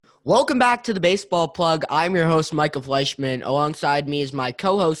Welcome back to the Baseball Plug. I'm your host, Michael Fleischman. Alongside me is my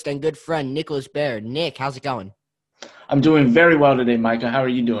co-host and good friend, Nicholas Baird. Nick, how's it going? I'm doing very well today, Micah. How are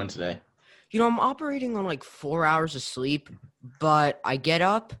you doing today? I'm operating on like 4 hours of sleep, but I get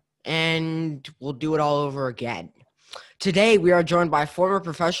up and we'll do it all over again. Today, we are joined by former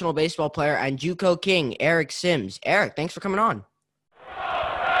professional baseball player and JUCO King, Eric Sims. Eric, thanks for coming on.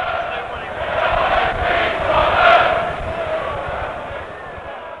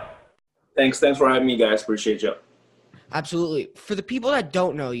 Thanks for having me, guys. Appreciate you. Absolutely. For the people that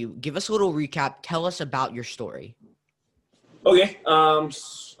don't know you, give us a little recap. Tell us about your story. Okay. I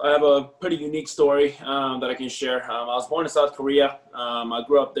have a pretty unique story that I can share. I was born in South Korea. I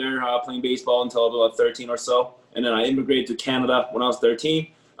grew up there playing baseball until I was about 13 or so. And then I immigrated to Canada when I was 13.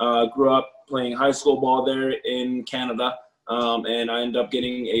 Grew up playing high school ball there in Canada. And I ended up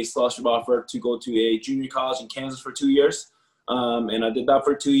getting a scholarship offer to go to a junior college in Kansas for 2 years. And I did that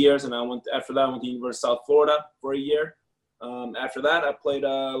for 2 years. And I went to the University of South Florida for a year. After that, I played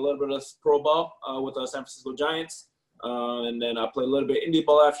a little bit of pro ball with the San Francisco Giants. And then I played a little bit of indie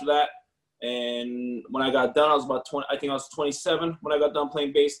ball after that. And when I got done, I was about 20. I think I was 27 when I got done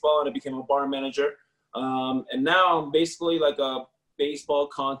playing baseball, and I became a bar manager. And now I'm basically like a baseball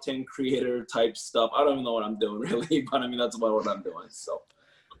content creator type stuff. I don't even know what I'm doing really, but I mean, that's about what I'm doing.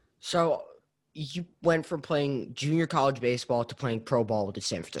 So you went from playing junior college baseball to playing pro ball with the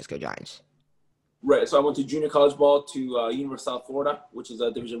San Francisco Giants. Right. So I went to junior college ball to University of South Florida, which is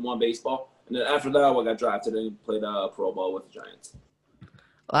a Division I baseball. And then after that, I got drafted and played pro ball with the Giants.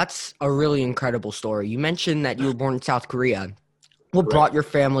 That's a really incredible story. You mentioned that you were born in South Korea. What brought your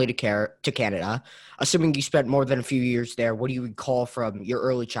family to Canada? Assuming you spent more than a few years there, what do you recall from your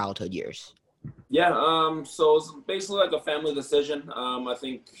early childhood years? Yeah. So it's basically like a family decision. I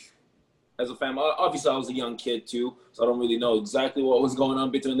think as a family, obviously I was a young kid too, so I don't really know exactly what was going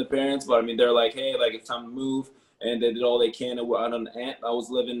on between the parents. But I mean, they're like, hey, like it's time to move. And they did all they can. And we're out on an aunt. I was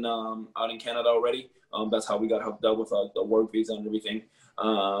living out in Canada already. That's how we got hooked up with the work visa and everything.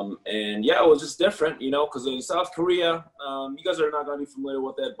 And yeah, it was just different, because in South Korea, you guys are not going to be familiar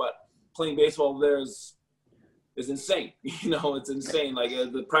with it, but playing baseball there is insane. It's insane. Like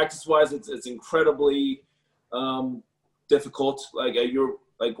the practice wise, it's incredibly difficult.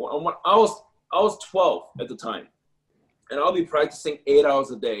 Like when I was 12 at the time, and I'll be practicing 8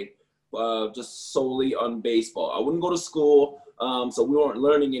 hours a day. Just solely on baseball. I wouldn't go to school, so we weren't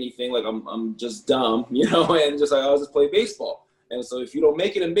learning anything. Like I'm just dumb, and just like I was just play baseball. And so if you don't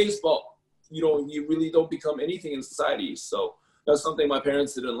make it in baseball, you really don't become anything in society. So that's something my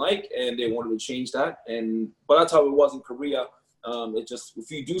parents didn't like, and they wanted to change that. But that's how it was in Korea.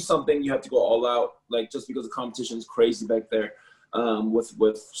 If you do something, you have to go all out. Like just because the competition is crazy back there,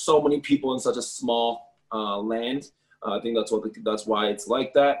 with so many people in such a small land. I think that's why it's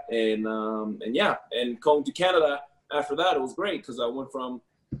like that. And going to Canada after that, it was great because I went from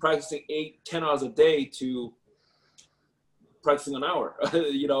practicing 8-10 hours a day to practicing an hour.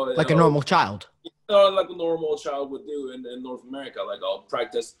 Like a normal child. Like a normal child would do in North America. Like I'll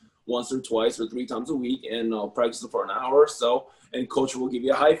practice once or twice or 3 times a week, and I'll practice for an hour or so. And coach will give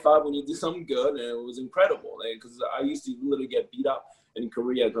you a high five when you do something good, and it was incredible. Because I used to literally get beat up in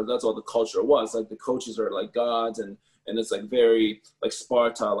Korea because that's what the culture was. Like the coaches are like gods, and it's like very like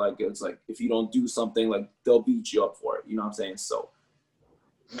Sparta. Like it's like if you don't do something, like they'll beat you up for it. You know what I'm saying? So.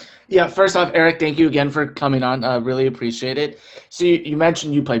 Yeah, first off, Eric, thank you again for coming on. Really appreciate it. So you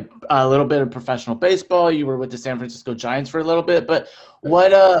mentioned you played a little bit of professional baseball. You were with the San Francisco Giants for a little bit, but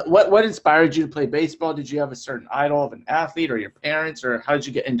what inspired you to play baseball? Did you have a certain idol of an athlete or your parents, or how did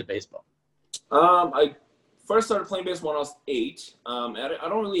you get into baseball? I first started playing baseball when I was 8. And I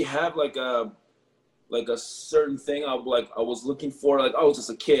don't really have like a certain thing I was looking for. Like I was just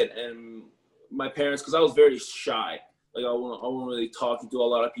a kid, and my parents, because I was very shy. Like I wasn't really talking to a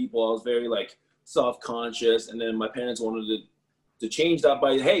lot of people. I was very like self-conscious, and then my parents wanted to change that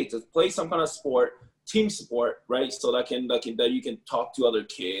by, hey, to play some kind of sport, team sport, right? So that you can talk to other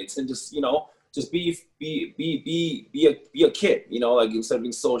kids and just be a kid, like instead of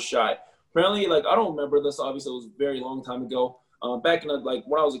being so shy. Apparently, like I don't remember this. Obviously, it was a very long time ago. Back in like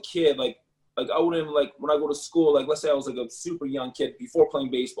when I was a kid, like I wouldn't even, like when I go to school, like let's say I was like a super young kid before playing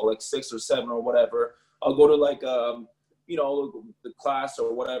baseball, like 6 or 7 or whatever. I'll go to like the class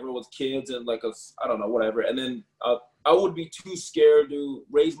or whatever with kids and like I don't know, whatever. And then I would be too scared to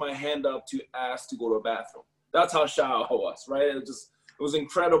raise my hand up to ask to go to a bathroom. That's how shy I was, right? It was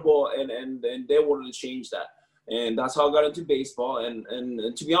incredible, and they wanted to change that. And that's how I got into baseball. And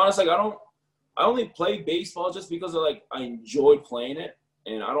to be honest, like I only played baseball just because I enjoyed playing it.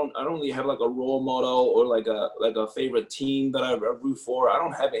 And I don't really have like a role model or like a favorite team that I root for. I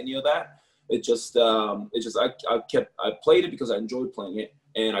don't have any of that. I played it because I enjoyed playing it,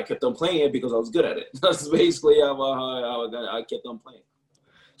 and I kept on playing it because I was good at it. That's basically how I kept on playing.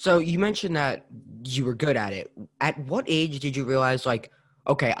 So you mentioned that you were good at it. At what age did you realize, like,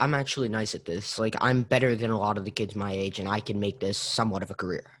 okay, I'm actually nice at this. Like, I'm better than a lot of the kids my age, and I can make this somewhat of a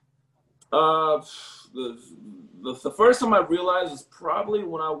career? The first time I realized is probably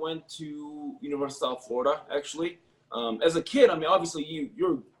when I went to University of South Florida, actually. As a kid, I mean, obviously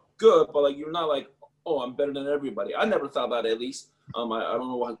you're good, but like you're not like, oh, I'm better than everybody. I never thought that, at least. I don't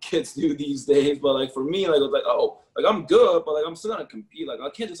know what kids do these days, but like for me, like it was like, oh, like I'm good, but like I'm still gonna compete. Like I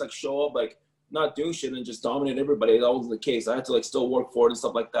can't just like show up like not doing shit and just dominate everybody. That wasn't the case. I had to like still work for it and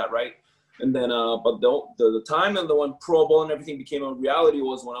stuff like that, right? And then, but the time and when pro ball and everything became a reality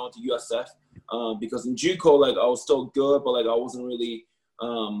was when I went to USF, because in JUCO, like I was still good, but like I wasn't really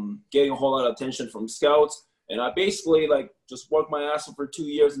getting a whole lot of attention from scouts. And I basically like just worked my ass off for 2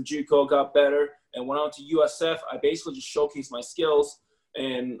 years in JUCO, got better. And when I went to USF, I basically just showcased my skills.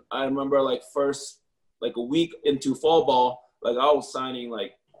 And I remember like first, like a week into fall ball, like I was signing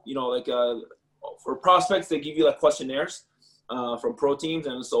like, you know, like for prospects, they give you like questionnaires from pro teams.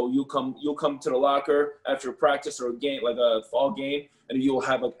 And so you'll come to the locker after practice or a game, like a fall game, and you'll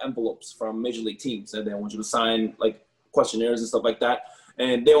have like envelopes from major league teams. And they want you to sign like questionnaires and stuff like that.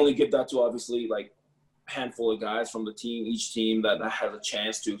 And they only give that to obviously like handful of guys from the team, each team that has a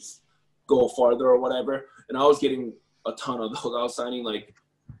chance to go farther or whatever. And I was getting a ton of those. I was signing like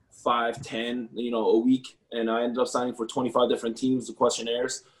 5, 10, you know, a week. And I ended up signing for 25 different teams, the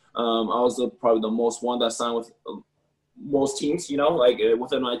questionnaires. I was probably the most one that signed with most teams, you know, like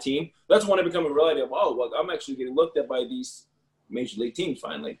within my team. That's when it became a reality of, oh, well, I'm actually getting looked at by these major league teams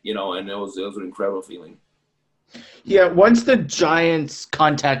finally, you know, and it was an incredible feeling. Yeah, once the Giants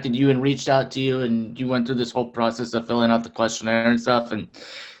contacted you and reached out to you and you went through this whole process of filling out the questionnaire and stuff, and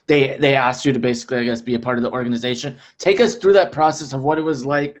they asked you to basically, I guess, be a part of the organization. Take us through that process of what it was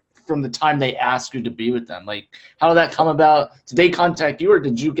like from the time they asked you to be with them. Like, how did that come about? Did they contact you, or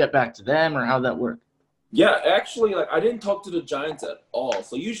did you get back to them, or how did that work? Yeah, actually, like I didn't talk to the Giants at all.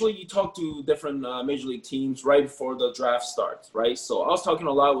 So usually you talk to different major league teams right before the draft starts, right? So I was talking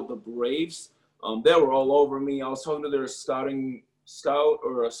a lot with the Braves. They were all over me. I was talking to their scouting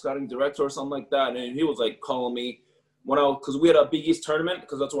director or something like that, and he was like calling me because we had a Big East tournament,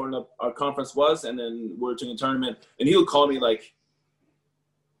 because that's where our conference was, and then we were doing a tournament, and he would call me like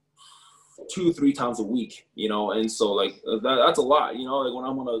 2-3 times a week, you know, and so like that's a lot, you know, like when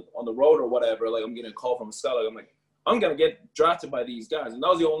I'm on the road or whatever, like I'm getting a call from a scout, like I'm gonna get drafted by these guys, and that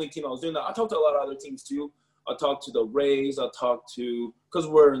was the only team I was doing that. I talked to a lot of other teams too. I talked to the Rays. Because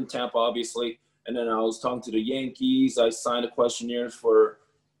we're in Tampa, obviously. And then I was talking to the Yankees. I signed a questionnaire for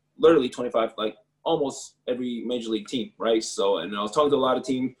literally 25, like almost every major league team, right? So, and I was talking to a lot of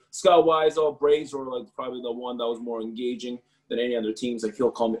teams. Scout-wise, all Braves were like probably the one that was more engaging than any other teams. Like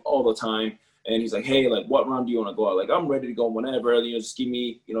he'll call me all the time, and he's like, "Hey, like what round do you want to go out?" Like I'm ready to go whenever. You know, just give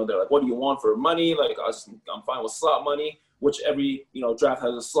me, you know. They're like, "What do you want for money?" Like I'm fine with slot money, which every draft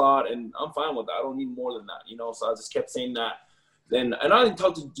has a slot, and I'm fine with that. I don't need more than that, you know. So I just kept saying that. Then and I didn't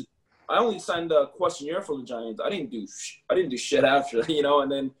talk to. I only signed a questionnaire for the Giants. I didn't do shit after, you know. And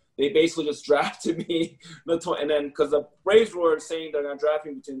then they basically just drafted me. And then because the Braves were saying they're gonna draft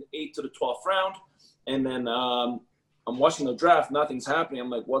me between the 8th to the 12th round, and then I'm watching the draft, nothing's happening. I'm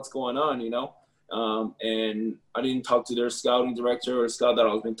like, what's going on, you know? And I didn't talk to their scouting director or scout that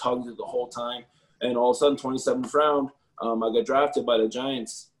I was been talking to the whole time. And all of a sudden, 27th round, I got drafted by the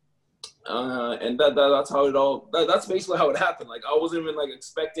Giants. And that's how it all. That's basically how it happened. Like I wasn't even like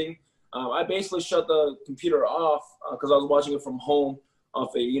expecting. I basically shut the computer off because I was watching it from home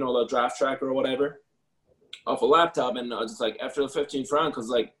off the draft tracker or whatever, off a laptop, and I was just like after the 15th round, because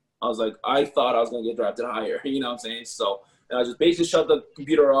like I was like I thought I was gonna get drafted higher, you know what I'm saying? So and I just basically shut the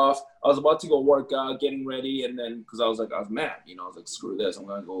computer off. I was about to go work out, getting ready, and then because I was mad, you know, I was like screw this, I'm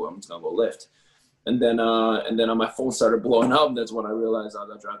just gonna go lift. And then my phone started blowing up, and that's when I realized I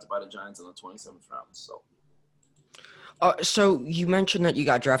got drafted by the Giants in the 27th round. So you mentioned that you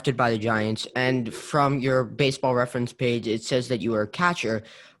got drafted by the Giants, and from your baseball reference page, it says that you were a catcher.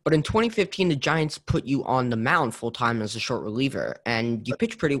 But in 2015, the Giants put you on the mound full-time as a short reliever, and you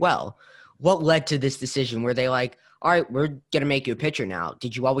pitched pretty well. What led to this decision? Were they like, all right, we're going to make you a pitcher now?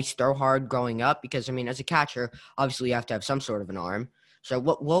 Did you always throw hard growing up? Because, I mean, as a catcher, obviously you have to have some sort of an arm. So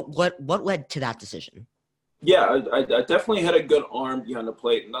what led to that decision? Yeah, I definitely had a good arm behind the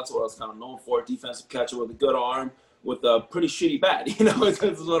plate, and that's what I was kind of known for, defensive catcher with a good arm, with a pretty shitty bat, you know, this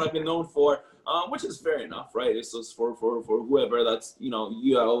is what I've been known for. which is fair enough, right? It's just for whoever that's, you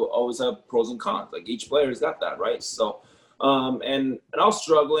always have pros and cons. Like each player's got that, right? So, and I was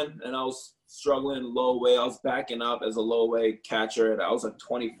struggling low way. I was backing up as a low way catcher, and I was like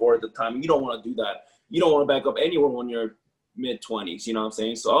 24 at the time. You don't want to do that. You don't want to back up anywhere when you're mid-20s, you know what I'm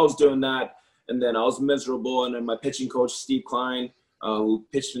saying? So I was doing that, and then I was miserable. And then my pitching coach, Steve Klein, who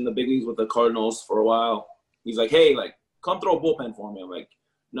pitched in the big leagues with the Cardinals for a while, he's like, hey, like, come throw a bullpen for me. I'm like,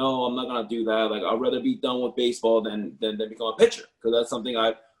 no, I'm not going to do that. Like, I'd rather be done with baseball than become a pitcher, because that's something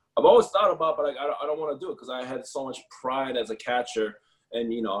I've always thought about, but I don't want to do it because I had so much pride as a catcher.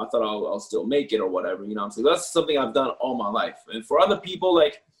 And, I thought I'll still make it or whatever, you know what I'm saying? That's something I've done all my life. And for other people,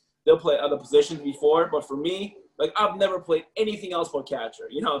 like, they'll play other positions before. But for me, like, I've never played anything else but catcher.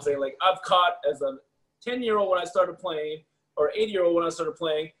 You know what I'm saying? Like, I've caught as a 10-year-old when I started playing, or 8-year-old when I started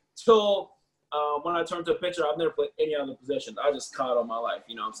playing, till when I turned to a pitcher. I've never played any other positions. I just caught all my life,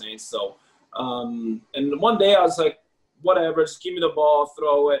 you know what I'm saying? So, and one day I was like, whatever, just give me the ball,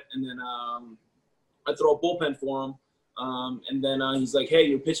 throw it. And then I throw a bullpen for him. And then he's like, hey,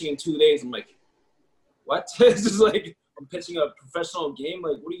 you're pitching in 2 days. I'm like, what? It's just like, I'm pitching a professional game?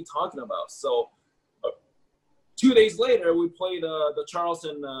 Like, what are you talking about? So 2 days later, we played the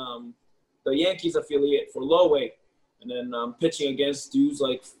Charleston, the Yankees affiliate for low weight. And then I'm pitching against dudes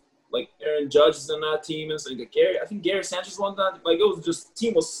like Aaron Judge is in that team. And so I think Gary Sanchez won that. Like, it was just,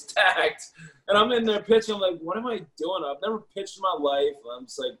 team was stacked. And I'm in there pitching. I'm like, what am I doing? I've never pitched in my life. I'm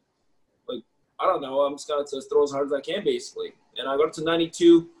just like, I don't know. I'm just going to throw as hard as I can, basically. And I got up to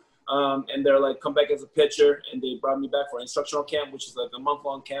 92, and they're like, come back as a pitcher. And they brought me back for instructional camp, which is like a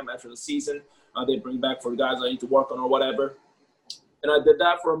month-long camp after the season. They bring back for the guys I need to work on or whatever. And I did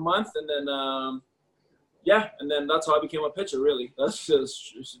that for a month, and then, and then that's how I became a pitcher, really. That's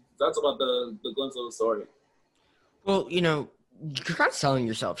about the glimpse of the story. Well, you're kind of selling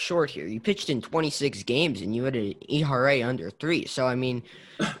yourself short here. You pitched in 26 games and you had an ERA under 3. So, I mean,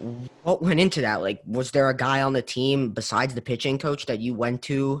 what went into that? Like, was there a guy on the team besides the pitching coach that you went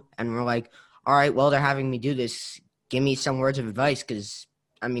to and were like, all right, well, they're having me do this. Give me some words of advice. Because,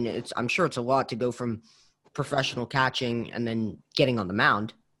 I mean, I'm sure it's a lot to go from professional catching and then getting on the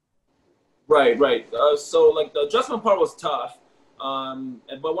mound. Right. So, like, the adjustment part was tough.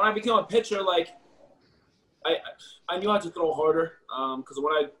 But when I became a pitcher, like, I knew I had to throw harder because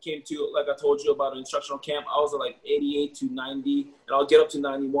when I came to, like I told you about an instructional camp, I was at like 88 to 90, and I'll get up to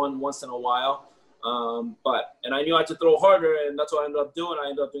 91 once in a while. And I knew I had to throw harder, and that's what I ended up doing. I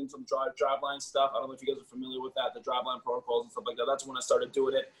ended up doing some drive line stuff. I don't know if you guys are familiar with that, the drive line protocols and stuff like that. That's when I started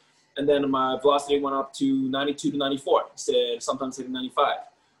doing it. And then my velocity went up to 92 to 94, sometimes hitting 95.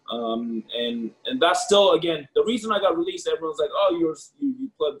 And that's still, again, the reason I got released, everyone's like, oh,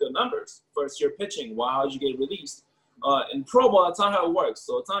 you played good numbers first year pitching. Wow, how'd you get released? In pro ball, that's not how it works.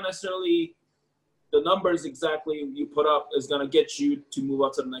 So it's not necessarily the numbers exactly you put up is going to get you to move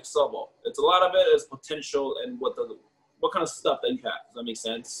up to the next level. It's a lot of it is potential and what kind of stuff that you have. Does that make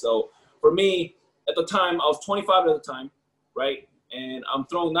sense? So for me, at the time, I was 25 at the time, right? And I'm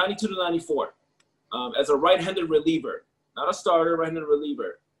throwing 92 to 94 as a right-handed reliever, not a starter, right-handed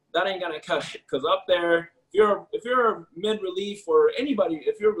reliever. That ain't gonna cut it, because up there, if you're mid relief or anybody,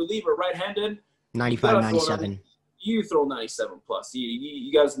 if you're a reliever right-handed, 95, 97, you throw 97 plus.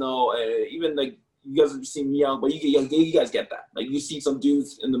 You guys know, even like you guys have seen me young, but you guys get that. Like you see some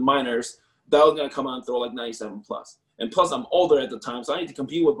dudes in the minors that are gonna come out and throw like 97 plus. And plus, I'm older at the time, so I need to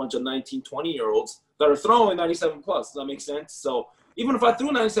compete with a bunch of 19, 20-year-olds that are throwing 97 plus. Does that make sense? So even if I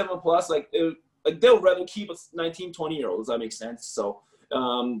threw 97 plus, they'll rather keep us 19, 20-year-olds. Does that make sense? So.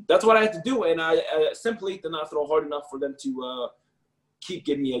 That's what I had to do, and I simply did not throw hard enough for them to keep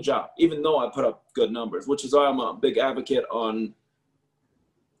giving me a job, even though I put up good numbers, which is why I'm a big advocate on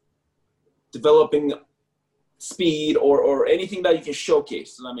developing speed or anything that you can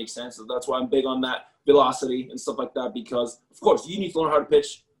showcase. Does that make sense? So that's why I'm big on that velocity and stuff like that, because, of course, you need to learn how to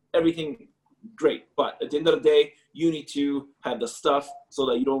pitch everything great, but at the end of the day, you need to have the stuff so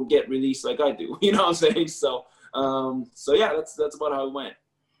that you don't get released like I do. You know what I'm saying? So yeah, that's about how it went.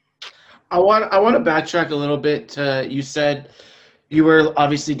 I want to backtrack a little bit. You said you were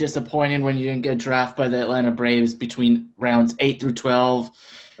obviously disappointed when you didn't get drafted by the Atlanta Braves between rounds 8 through 12,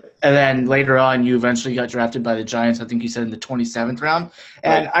 and then later on you eventually got drafted by the Giants. I think you said in the 27th round.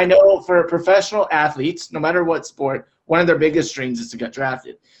 And I know for professional athletes, no matter what sport, one of their biggest dreams is to get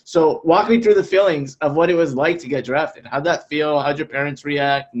drafted. So walk me through the feelings of what it was like to get drafted. How'd that feel? How'd your parents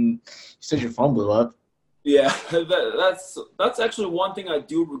react? And you said your phone blew up. Yeah, that's actually one thing I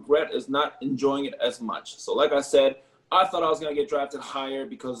do regret is not enjoying it as much. So like I said, I thought I was going to get drafted higher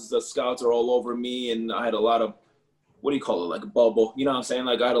because the scouts are all over me, and I had a lot of what do you call it, like a bubble. You know what I'm saying?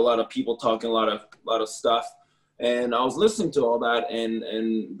 Like I had a lot of people talking a lot of stuff, and I was listening to all that,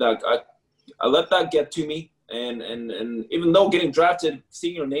 and that I let that get to me. And even though getting drafted,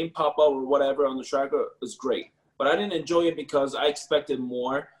 seeing your name pop up or whatever on the tracker is great, but I didn't enjoy it because I expected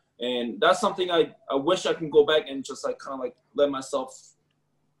more. And that's something I wish I can go back and just like kind of like let myself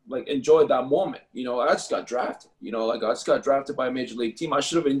like enjoy that moment. You know, I just got drafted. You know, like I just got drafted by a major league team. I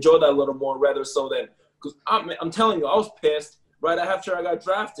should have enjoyed that a little more, rather so than because I'm telling you, I was pissed. Right after I got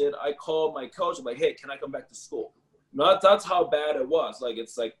drafted, I called my coach. I'm like, hey, can I come back to school? No, that's how bad it was. Like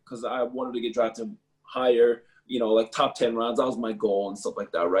it's like because I wanted to get drafted higher, you know, like top 10 rounds. That was my goal and stuff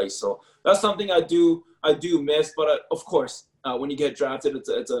like that, right? So that's something I do miss. But of course, when you get drafted,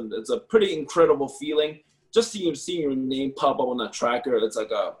 it's a pretty incredible feeling. Just seeing your name pop up on that tracker, it's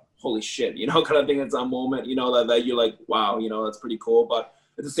like a holy shit, you know, kind of thing. It's a moment, you know, that you're like, wow, you know, that's pretty cool. But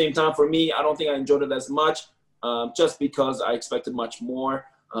at the same time, for me, I don't think I enjoyed it as much, just because I expected much more,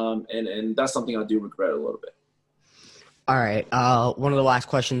 and that's something I do regret a little bit. All right. One of the last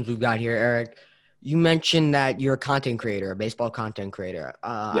questions we've got here, Eric. You mentioned that you're a content creator, a baseball content creator.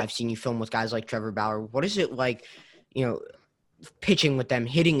 Yeah. I've seen you film with guys like Trevor Bauer. What is it like, you know, pitching with them,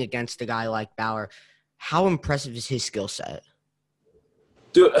 hitting against a guy like Bauer? How impressive is his skill set?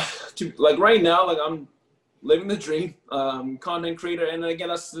 Dude, like right now, like I'm living the dream, content creator. And again,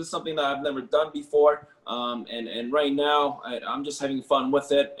 that's something that I've never done before. And right now I'm just having fun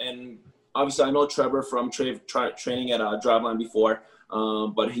with it. And obviously I know Trevor from training at Driveline before,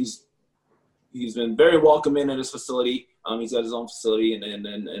 but he's been very welcoming at his facility. He's got his own facility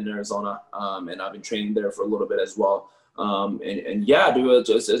in Arizona, and I've been training there for a little bit as well. And yeah, dude,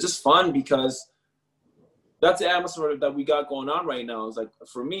 it's just fun because that's the atmosphere that we got going on right now. It's like,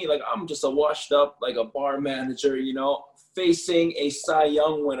 for me, like I'm just a washed up, like a bar manager, you know, facing a Cy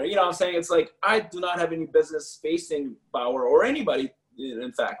Young winner. You know what I'm saying? It's like, I do not have any business facing Bauer or anybody,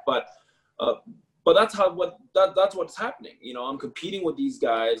 in fact, but that's that's what's happening. You know, I'm competing with these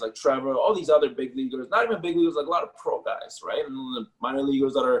guys like Trevor, all these other big leaguers, not even big leaguers, like a lot of pro guys, right? And the minor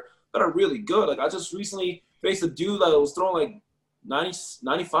leaguers that are really good. Like I just recently faced a dude that was throwing like 90,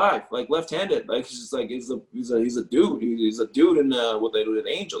 95, like left-handed. Like he's just like he's a dude. He's a dude in with an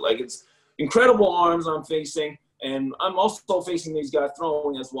Angel. Like it's incredible arms I'm facing, and I'm also facing these guys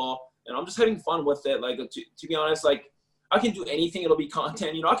throwing as well. And I'm just having fun with it. Like to be honest, like I can do anything. It'll be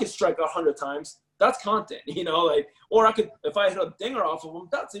content. You know, I could strike out 100 times. That's content. You know, like or I could if I hit a dinger off of him.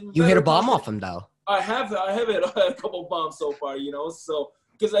 That's even you better hit a bomb content. off him though. I have hit a couple bombs so far. You know, so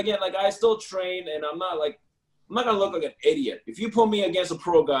because again, like I still train, and I'm not gonna look like an idiot. If you put me against a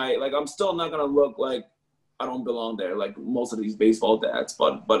pro guy, like I'm still not gonna look like I don't belong there, like most of these baseball dads.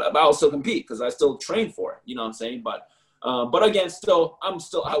 But I'll still compete because I still train for it. You know what I'm saying? But again, I'm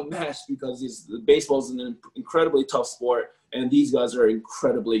still outmatched because baseball is an incredibly tough sport, and these guys are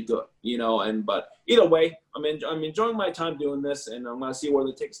incredibly good. You know, but either way, I'm enjoying my time doing this, and I'm gonna see where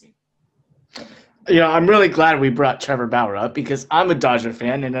it takes me. Yeah, I'm really glad we brought Trevor Bauer up because I'm a Dodger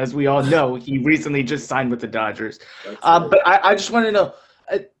fan, and as we all know, he recently just signed with the Dodgers. But I just want to know,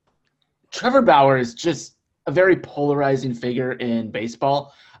 Trevor Bauer is just a very polarizing figure in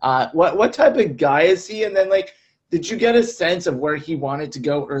baseball. What type of guy is he? And then, like, did you get a sense of where he wanted to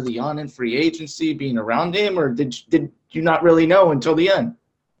go early on in free agency, being around him, or did you not really know until the end?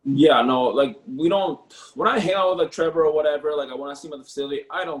 Yeah, no, like when I hang out with like Trevor or whatever, like when I see him at the facility,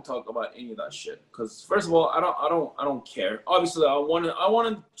 I don't talk about any of that shit. Cause first of all, I don't care. Obviously, I want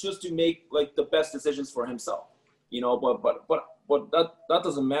him just to make like the best decisions for himself, you know. But that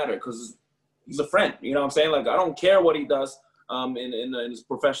doesn't matter because he's a friend. You know what I'm saying? Like I don't care what he does in his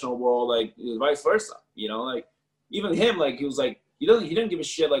professional world, like vice versa. You know, like even him, like he was like. He didn't give a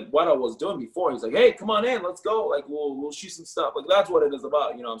shit like what I was doing before. He's like, hey, come on in, let's go. Like we'll shoot some stuff. Like that's what it is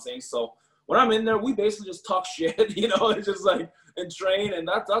about, you know what I'm saying? So when I'm in there, we basically just talk shit, you know, it's just like and train, and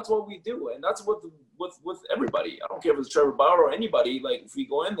that's what we do, and that's with everybody. I don't care if it's Trevor Bauer or anybody. Like if we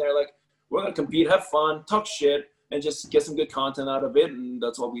go in there, like we're gonna compete, have fun, talk shit, and just get some good content out of it, and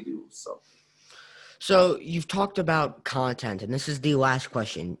that's what we do. So you've talked about content, and this is the last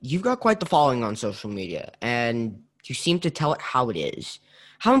question. You've got quite the following on social media, and you seem to tell it how it is.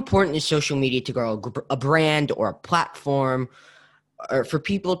 How important is social media to grow a brand or a platform or for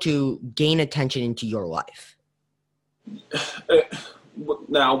people to gain attention into your life?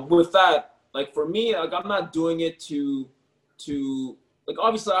 Now, with that, like for me, like I'm not doing it to like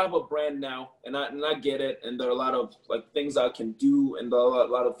obviously I have a brand now, and I get it, and there are a lot of like things I can do, and there are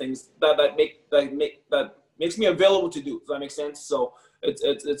a lot of things that makes me available to do. Does that make sense? So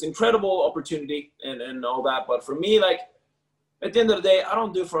it's incredible opportunity and all that. But for me, like at the end of the day, I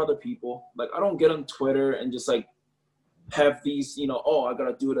don't do it for other people. Like I don't get on Twitter and just like have these, oh, I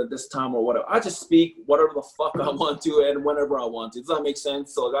gotta do it at this time or whatever. I just speak whatever the fuck I want to and whenever I want to. Does that make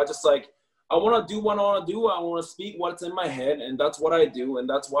sense? So I just I want to do what I want to do. I want to speak what's in my head, and that's what I do. And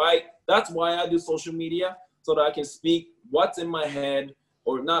that's why I do social media, so that I can speak what's in my head,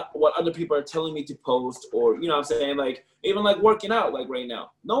 or not what other people are telling me to post, or, what I'm saying, even working out, right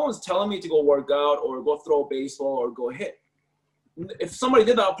now. No one's telling me to go work out or go throw a baseball or go hit. If somebody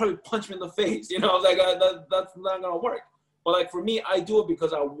did that, I'll probably punch me in the face. That's not going to work. But for me, I do it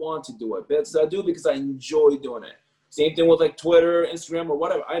because I want to do it. I do it because I enjoy doing it. Same thing with Twitter, Instagram, or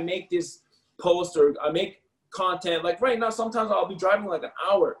whatever. I make this post or I make content. Right now, sometimes I'll be driving an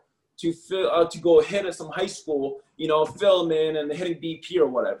hour to go hit at some high school, filming and hitting BP or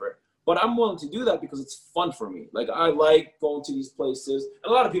whatever. But I'm willing to do that because it's fun for me. I like going to these places.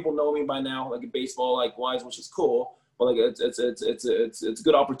 And a lot of people know me by now, in baseball, wise, which is cool. But it's a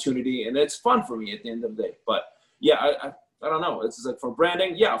good opportunity, and it's fun for me at the end of the day. But yeah, I don't know. It's for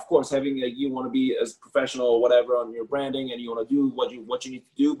branding. Yeah, of course, having you want to be as professional or whatever on your branding, and you want to do what you need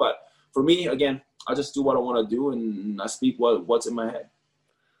to do. But for me, again, I just do what I want to do, and I speak what's in my head.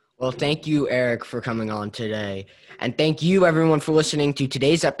 Well, thank you, Eric, for coming on today. And thank you, everyone, for listening to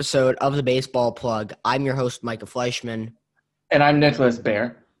today's episode of The Baseball Plug. I'm your host, Micah Fleischman. And I'm Nicholas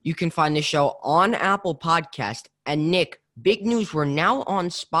Baer. You can find the show on Apple Podcast. And Nick, big news, we're now on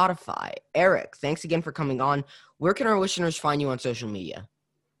Spotify. Eric, thanks again for coming on. Where can our listeners find you on social media?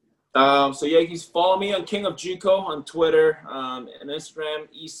 So you can follow me on King of JUCO on Twitter, and Instagram,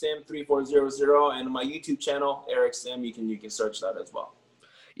 eSim3400, and my YouTube channel, Eric Sim. You can search that as well.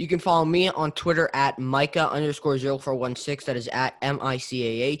 You can follow me on Twitter at Micah_0416. That is at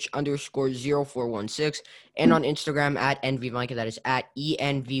MICAH_0416. And on Instagram at NVMicah. That is at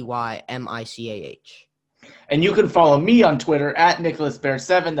ENVYMICAH. And you can follow me on Twitter at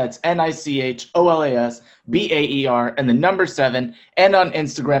NicholasBaer7. That's NicholasBaer, and the number 7. And on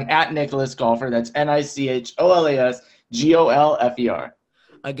Instagram at Nicholas Golfer. That's NicholasGolfer.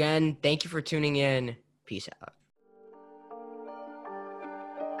 Again, thank you for tuning in. Peace out.